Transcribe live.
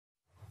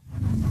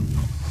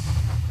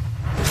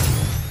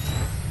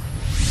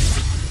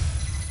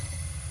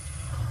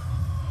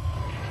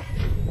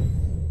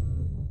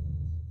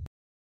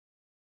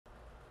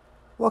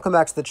Welcome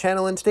back to the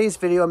channel. In today's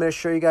video, I'm going to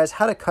show you guys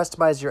how to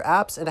customize your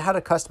apps and how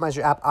to customize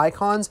your app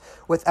icons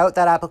without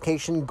that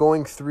application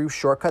going through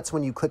shortcuts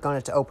when you click on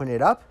it to open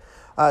it up.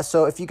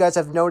 So if you guys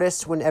have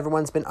noticed, when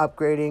everyone's been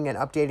upgrading and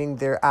updating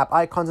their app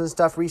icons and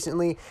stuff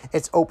recently,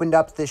 it's opened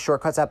up the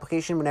shortcuts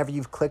application whenever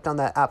you've clicked on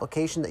that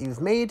application that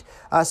you've made.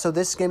 So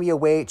this is going to be a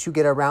way to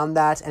get around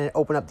that and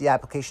open up the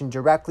application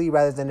directly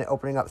rather than it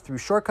opening up through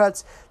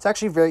shortcuts. It's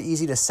actually very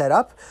easy to set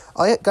up.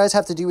 All you guys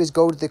have to do is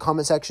go to the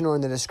comment section or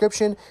in the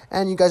description,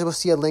 and you guys will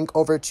see a link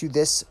over to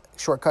this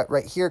shortcut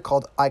right here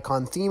called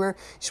Icon Themer.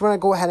 You just want to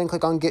go ahead and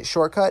click on Get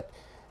Shortcut,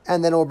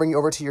 and then it will bring you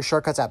over to your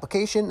shortcuts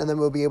application, and then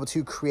we'll be able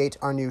to create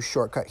our new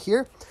shortcut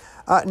here.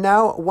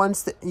 Now,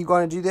 once you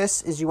want to do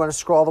this, is you want to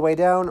scroll all the way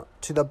down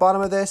to the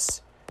bottom of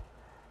this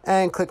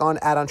and click on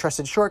Add on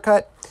Trusted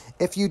Shortcut.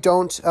 If you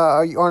don't,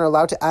 you aren't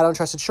allowed to add on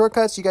trusted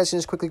shortcuts, you guys can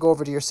just quickly go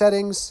over to your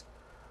settings,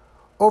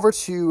 over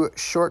to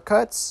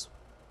shortcuts,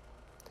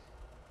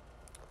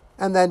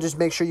 and then just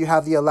make sure you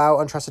have the Allow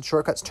Untrusted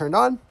Shortcuts turned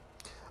on.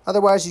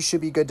 Otherwise, you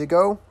should be good to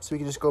go. So we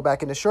can just go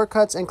back into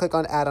shortcuts and click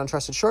on Add on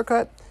Trusted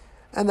Shortcut,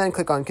 and then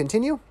click on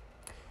Continue,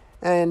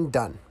 and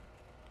done.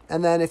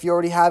 And then if you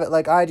already have it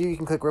like I do, you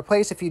can click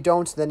Replace. If you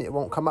don't, then it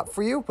won't come up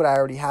for you, but I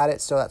already had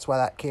it, so that's why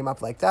that came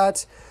up like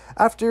that.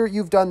 After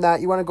you've done that,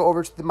 you want to go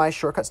over to the My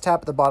Shortcuts tab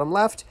at the bottom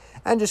left,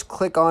 and just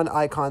click on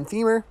Icon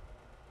Themer.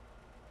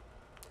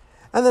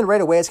 And then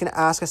right away, it's going to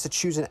ask us to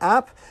choose an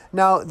app.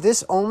 Now,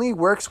 this only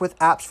works with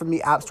apps from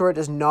the App Store. It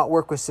does not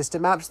work with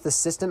system apps. The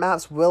system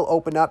apps will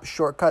open up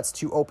shortcuts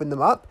to open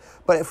them up.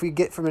 But if we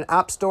get from an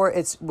App Store,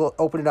 it will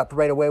open it up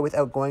right away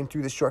without going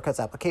through the shortcuts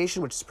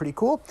application, which is pretty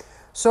cool.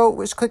 So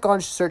just click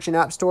on Search in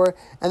App Store.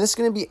 And this is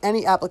going to be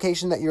any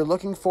application that you're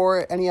looking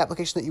for, any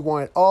application that you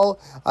want at all.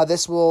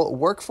 This will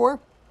work for.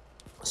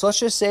 So let's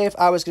just say if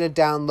I was going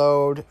to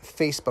download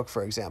Facebook,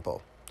 for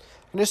example.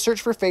 I'm going to search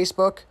for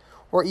Facebook,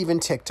 or even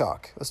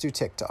TikTok. Let's do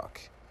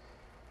TikTok.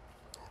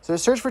 So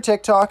search for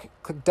TikTok,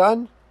 click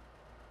Done.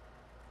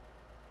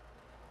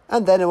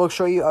 And then it will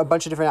show you a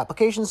bunch of different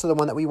applications. So the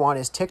one that we want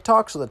is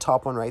TikTok, so the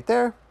top one right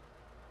there.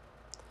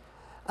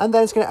 And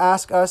then it's going to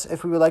ask us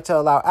if we would like to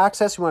allow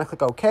access. We want to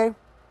click OK.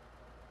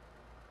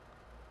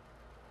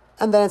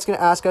 And then it's going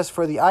to ask us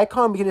for the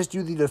icon. We can just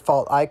do the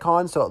default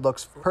icon so it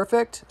looks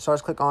perfect. So I'll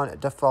just click on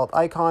default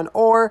icon,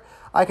 or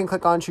I can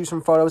click on choose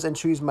from photos and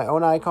choose my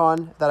own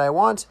icon that I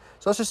want.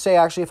 So let's just say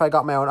actually if I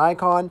got my own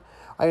icon,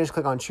 I can just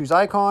click on choose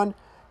icon,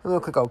 and we'll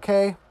click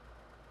OK.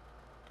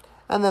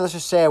 And then let's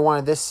just say I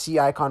wanted this C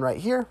icon right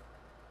here.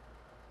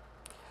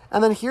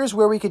 And then here's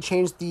where we could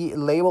change the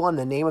label and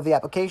the name of the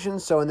application.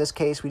 So in this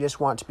case, we just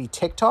want to be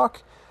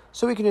TikTok.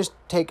 So we can just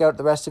take out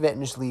the rest of it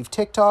and just leave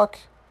TikTok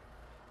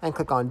and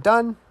click on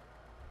Done.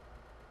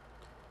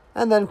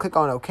 And then click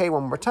on OK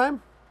one more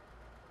time.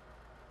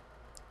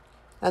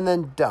 And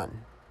then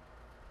Done.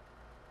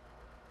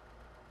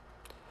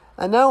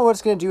 And now what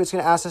it's going to do, it's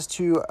going to ask us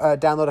to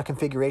download a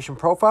configuration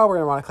profile. We're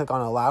going to want to click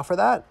on Allow for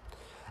that.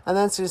 And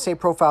then it's going to say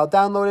Profile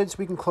Downloaded. So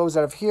we can close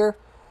out of here.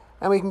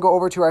 And we can go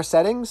over to our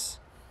settings.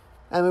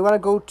 And we want to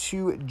go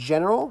to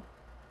General.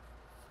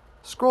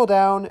 Scroll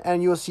down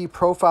and you will see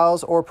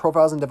Profiles or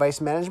Profiles and Device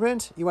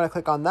Management. You want to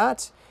click on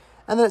that.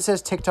 And then it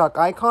says TikTok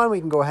icon. We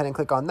can go ahead and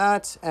click on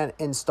that and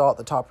install at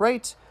the top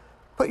right.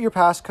 Put your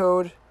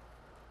passcode.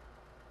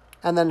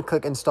 And then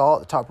click Install at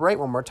the top right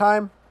one more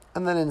time.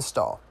 And then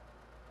Install.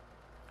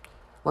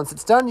 Once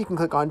it's done, you can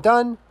click on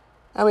Done.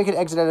 And we can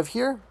exit out of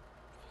here.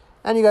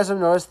 And you guys have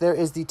noticed there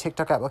is the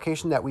TikTok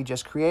application that we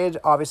just created.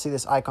 Obviously,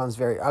 this icon is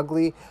very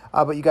ugly,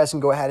 but you guys can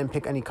go ahead and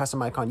pick any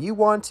custom icon you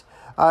want.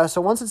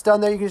 So once it's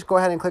done there, you can just go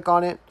ahead and click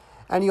on it.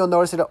 And you'll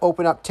notice it'll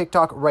open up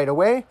TikTok right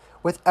away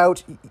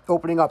without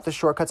opening up the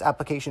shortcuts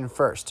application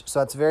first. So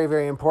that's very,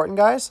 very important,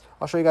 guys.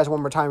 I'll show you guys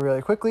one more time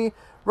really quickly.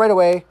 Right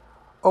away,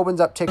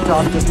 opens up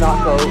TikTok, does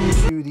not go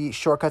to the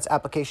shortcuts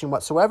application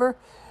whatsoever.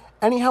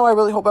 Anyhow, I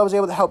really hope I was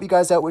able to help you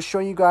guys out with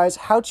showing you guys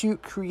how to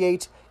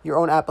create your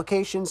own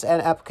applications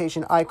and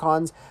application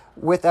icons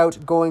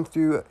without going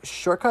through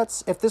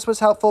shortcuts. If this was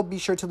helpful, be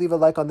sure to leave a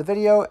like on the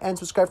video and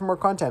subscribe for more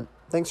content.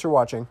 Thanks for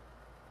watching.